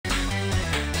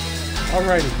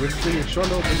Alrighty, we're just doing a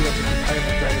short little video of the hype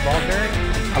of Dragon Ball Nerd.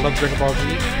 I love Dragon Ball Z.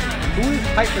 Who is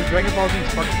hyped for Dragon Ball Z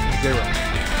Sparking Zero?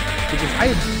 Because I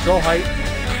am so hyped.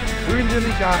 We're in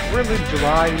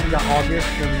July, we got August,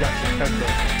 and we got September.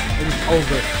 And it's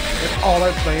over. That's all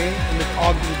I'm playing, and it's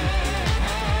all going to be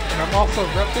streaming. And I'm also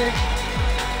repping.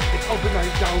 It's over 9,000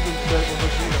 for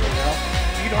Vegeta right now.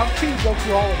 You know, I'm Team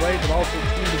Goku all the way, but also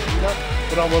Team Vegeta.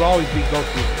 But I will always be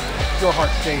Goku. Still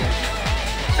heart staying.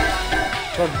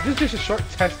 So this is just a short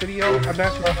test video. I'm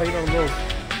actually playing on a little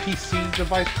PC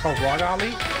device called ROG Ally.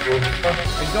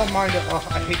 And don't mind it. Oh,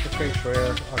 I hate the face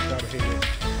flare. Oh god, I hate it.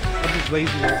 I'm just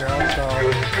lazy right now, so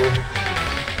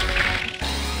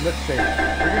let's see.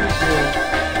 We're gonna do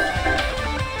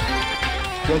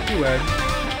Goku Edge.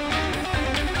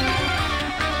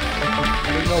 I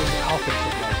don't know what the outfits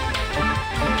look like.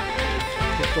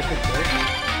 Let's go fix it.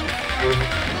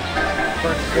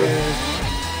 First is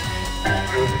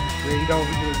you know, we're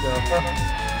gonna go.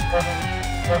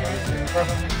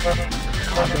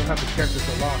 I don't have the characters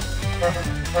unlocked.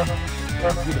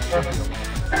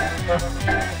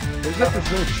 There's like this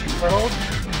little cheat code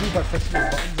you do by pressing the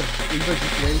buttons, like English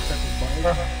GTA, pressing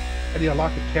buttons, and you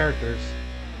unlock the characters.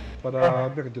 But I'm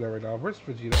not gonna do that right now. Where's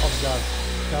Vegeta? Oh my god.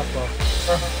 Kappa.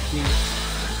 You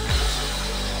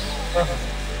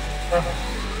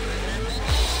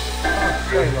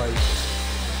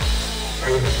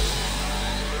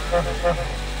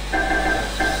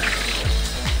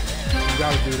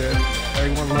gotta do this.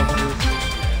 Everyone loves this.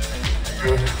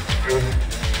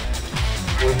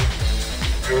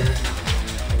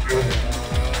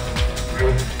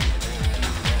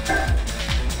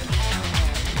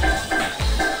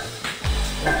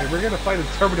 Okay, we're gonna fight in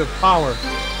Tournament of Power,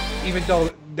 even though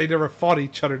they never fought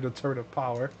each other in the Tournament of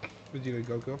Power. Vegeta and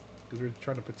Goku, because we're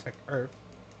trying to protect Earth.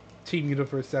 Team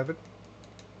Universe 7.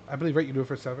 I believe right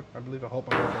Universe 7. I believe I hope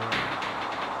I'm right.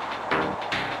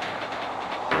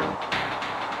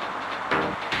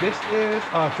 This is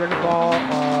Dragon Ball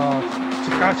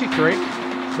Takashi 3,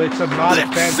 but it's a mod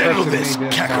of fan settle this,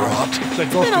 Kakarot.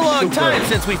 It's been a long time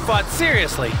since we fought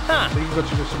seriously, huh? So you can go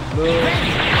through some blue.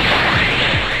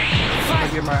 I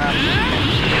get my ass.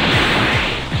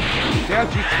 Yeah,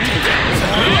 GT.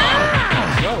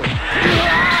 Go.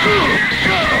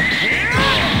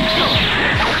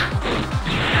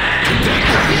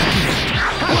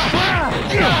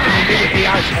 The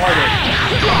AI's harder.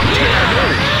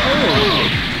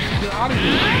 Get out of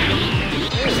here.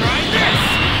 Try this.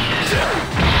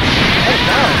 Oh,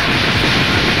 no.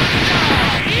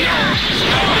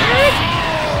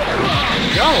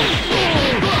 Go.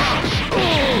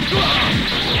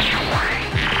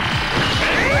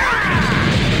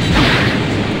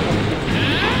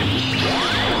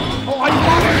 Oh, I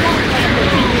lost it.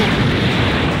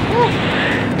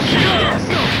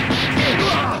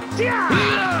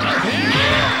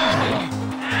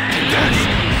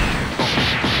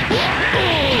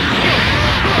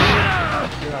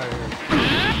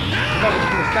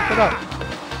 Step it up.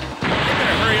 They're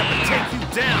gonna hurry up and take you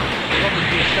down.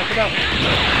 Step it up.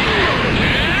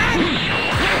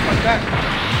 Like that.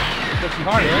 That's too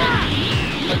hard,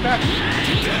 right? Like that.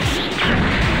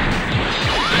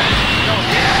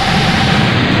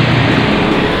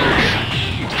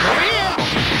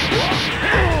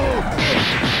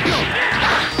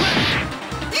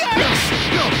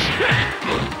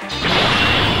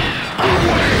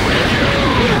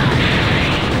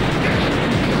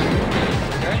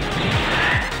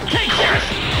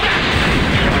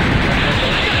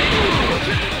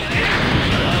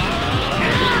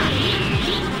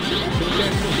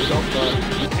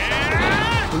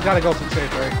 We gotta go some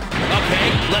safe, right?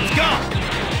 Okay, let's go.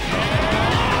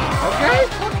 Okay,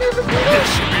 Vegeta. This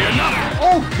should be enough.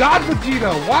 Oh God,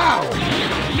 Vegeta! Wow.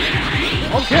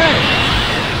 Okay.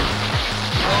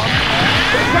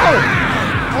 Let's go.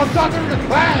 I'm talking to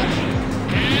class.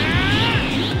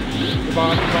 Come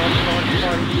on.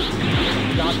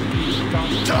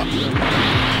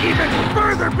 Even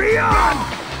further beyond.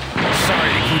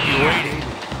 Sorry to keep you waiting.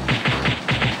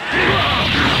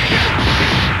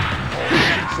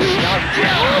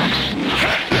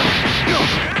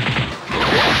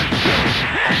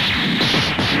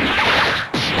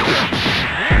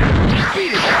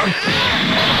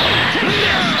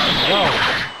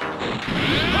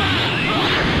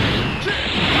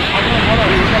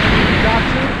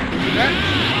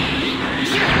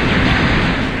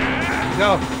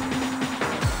 Go.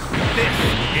 This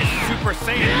is Super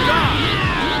Saiyan God.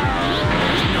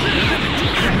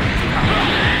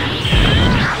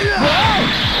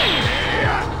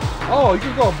 Oh, you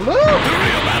can go blue? The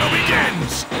real battle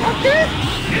begins. Okay.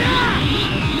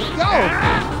 Go.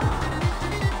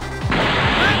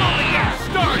 I'm only getting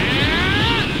started.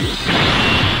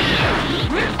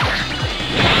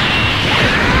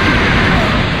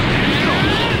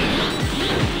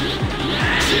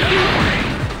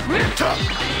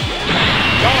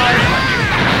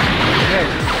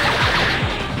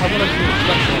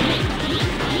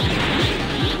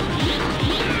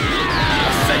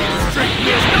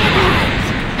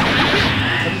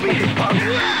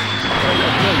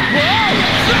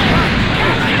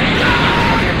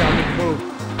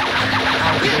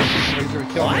 he's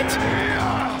gonna kill me. What?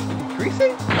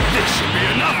 Increasing? This should be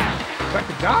enough. Back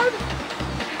to God?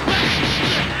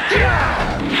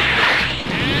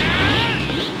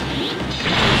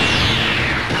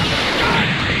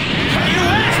 You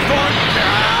asked for it.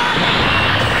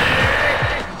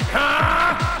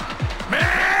 Me?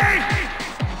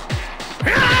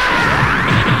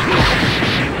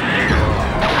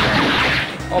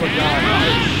 Oh my God, I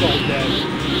am so dead.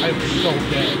 I am so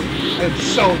dead. I am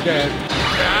so dead.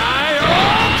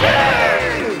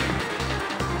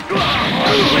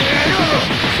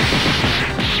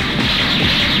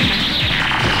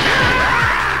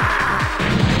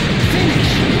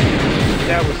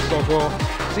 That was so cool.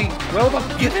 See, well,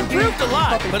 You've improved a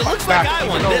lot, but it looks like I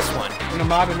won this one. In the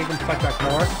mod, make him fight back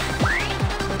more.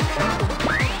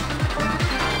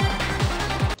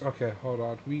 Okay, hold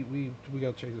on. We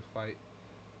gotta change the fight.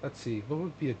 Let's see. What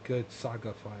would be a good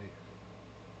saga fight?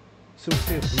 So we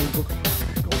say a blue book.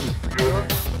 Golden Freedom?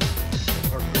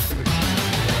 Or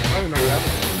I don't know that.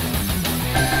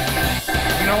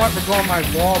 You know what? We're going my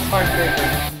wall type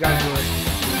favorite. You gotta do it.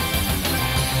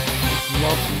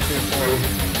 Love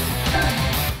CK4.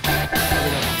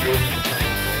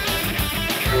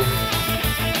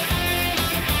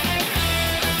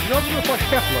 You don't look like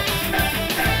Kepler.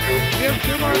 Yeah,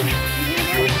 sure, man.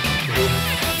 Good.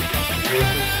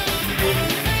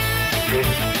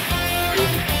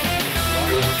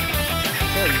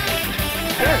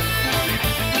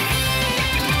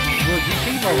 Will you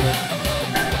keep on it?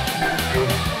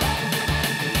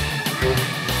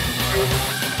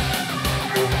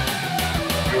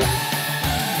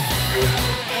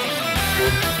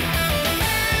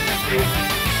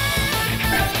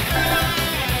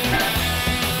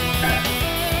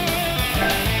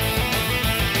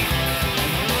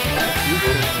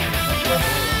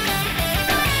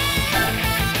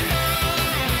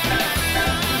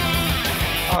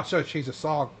 Oh, I should have changed the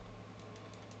song.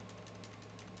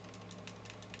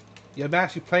 Yeah, I'm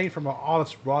actually playing from an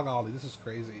honest wrong Ollie. This is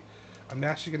crazy. I'm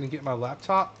actually going to get my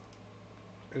laptop.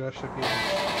 And I should be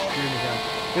streaming again.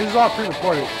 This is all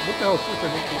pre-recorded. What the hell is Super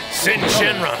Nintendo? Sin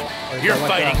Shenron, you're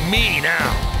fighting me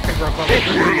now. Do you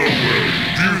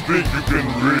think you can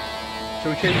read?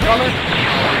 Should we change color?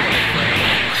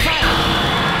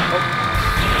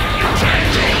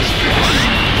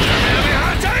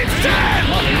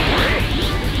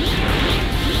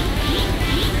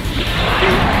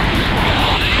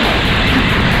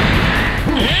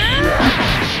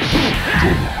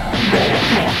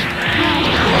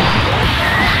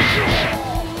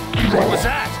 What was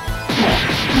that?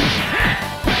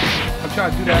 I'm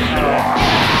trying to do that.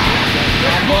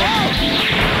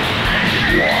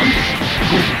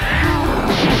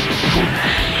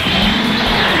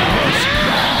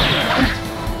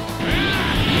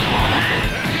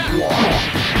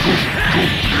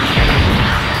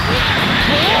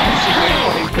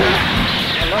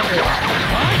 I love it.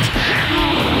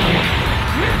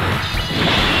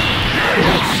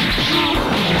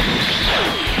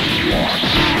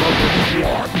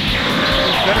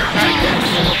 Better tactics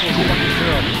than what was fucking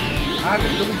zero. I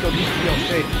haven't really done these DLC.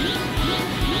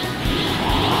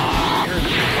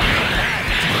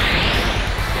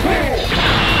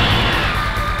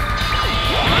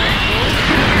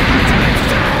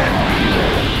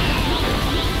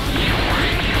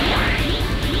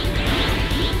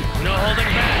 No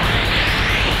holding back.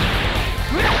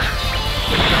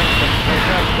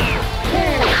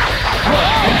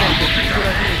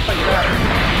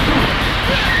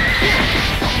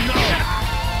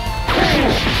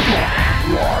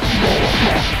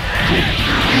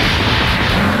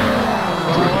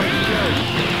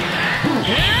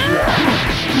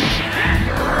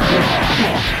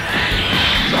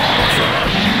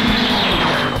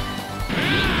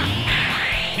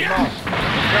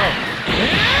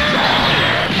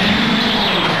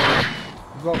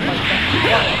 Go fight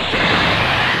back.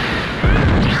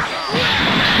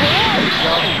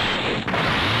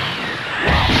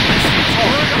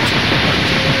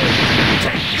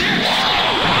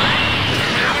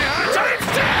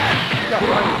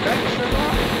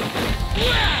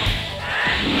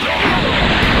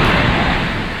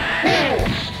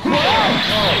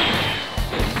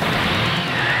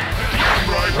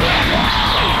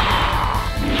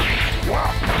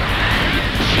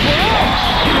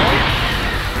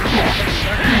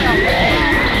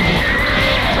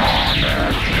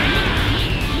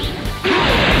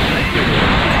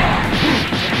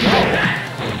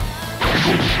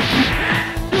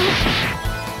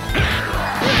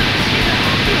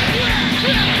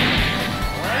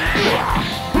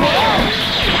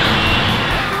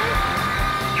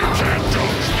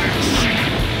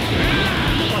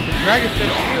 Dragon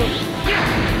Fish Shield.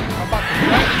 I'm about to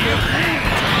smash you.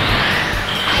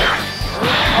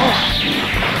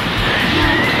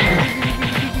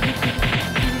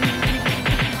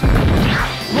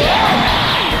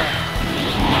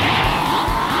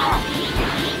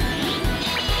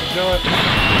 You know what?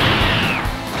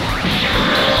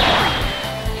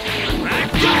 I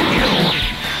got you!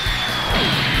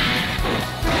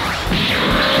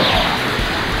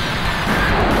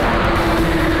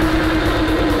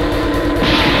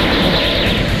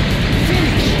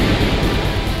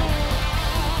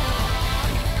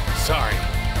 Sorry,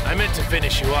 I meant to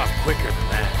finish you off quicker than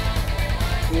that.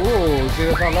 Ooh, see,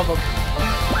 that's why I love him.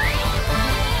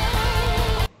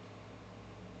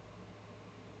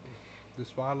 This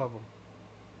is why I love him.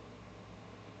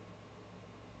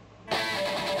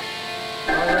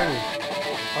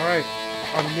 Alright.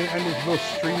 I'm gonna end this little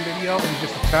stream video and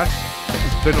just a test.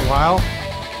 It's been a while,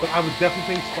 but I was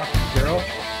definitely playing Sparking Zero.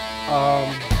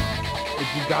 If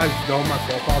you guys know my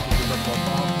profile, this is my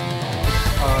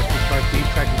profile. Just my deep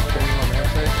tech is training on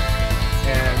Romantic,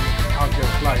 and I'll get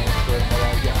flying into it.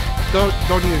 But yeah, don't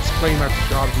need to explain my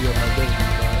strategy or my ability.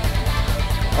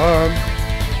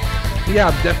 But yeah,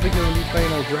 I'm definitely gonna be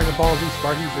playing on Dragon Ball Z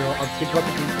Sparking Zero. I'm picking up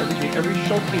the games every day, every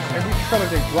showcase, every trailer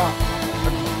they drop.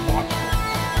 I'm just watching it.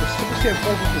 The Super Saiyan 4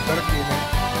 is better for you, man.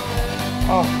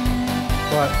 Oh,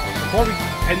 but before we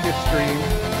end this stream,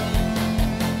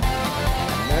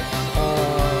 let's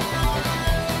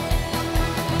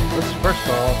first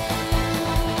off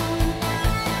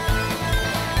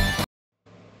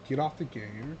get off the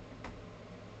game.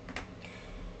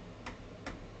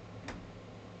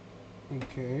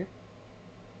 Okay.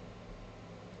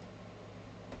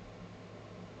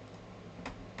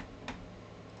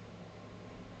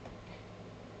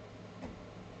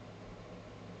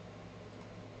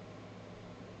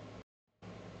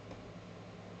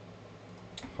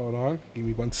 Hold on, give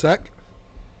me 1 sec.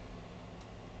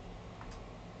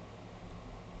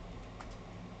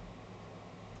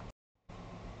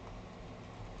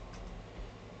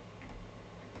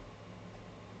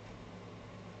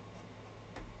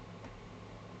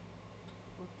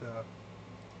 What the?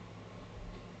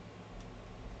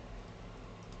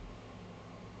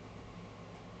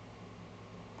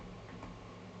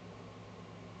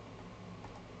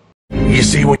 You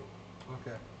see what?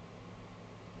 Okay.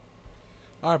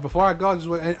 All right. Before I go, I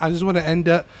just want to end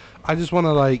up. I just want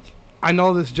to like. I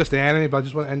know this is just an anime, but I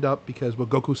just want to end up because what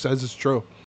Goku says is true.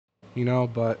 You know,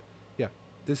 but yeah,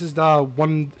 this is the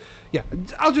one. Yeah,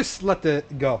 I'll just let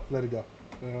it go. Let it go.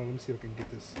 Let me see if I can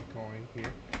get this going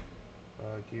here.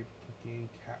 Game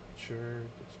capture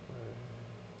display.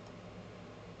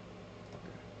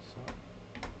 Okay, so.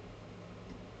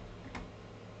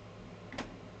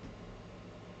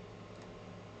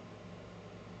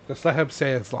 Just let him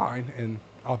say his line, and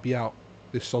I'll be out.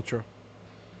 This is so true.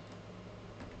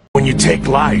 When you take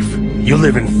life, you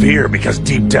live in fear because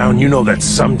deep down you know that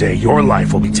someday your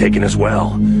life will be taken as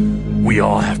well. We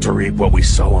all have to reap what we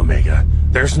sow, Omega.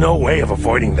 There's no way of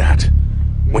avoiding that.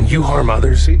 When you harm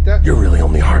others, you're really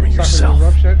only harming yourself.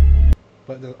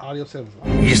 But the audio says.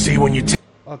 You see, when you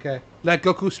okay, let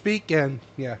Goku speak, and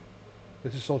yeah,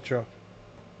 this is so true.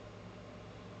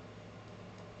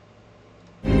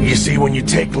 You see, when you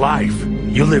take life,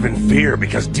 you live in fear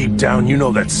because deep down you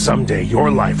know that someday your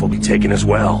life will be taken as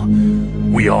well.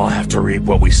 We all have to reap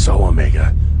what we sow,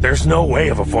 Omega. There's no way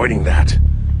of avoiding that.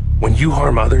 When you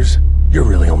harm others, you're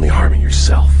really only harming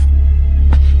yourself.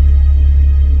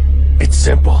 It's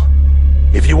simple.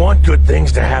 If you want good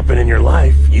things to happen in your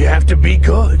life, you have to be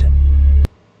good.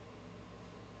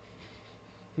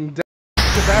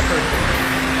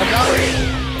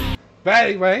 But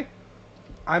anyway,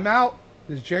 I'm out.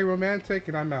 This is J Romantic,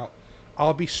 and I'm out.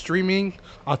 I'll be streaming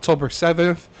October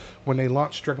 7th when they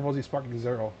launch Dragon Ball Z Sparking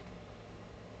Zero.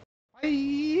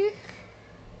 Bye!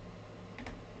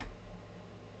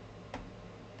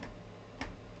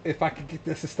 If I could get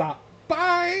this to stop.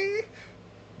 Bye!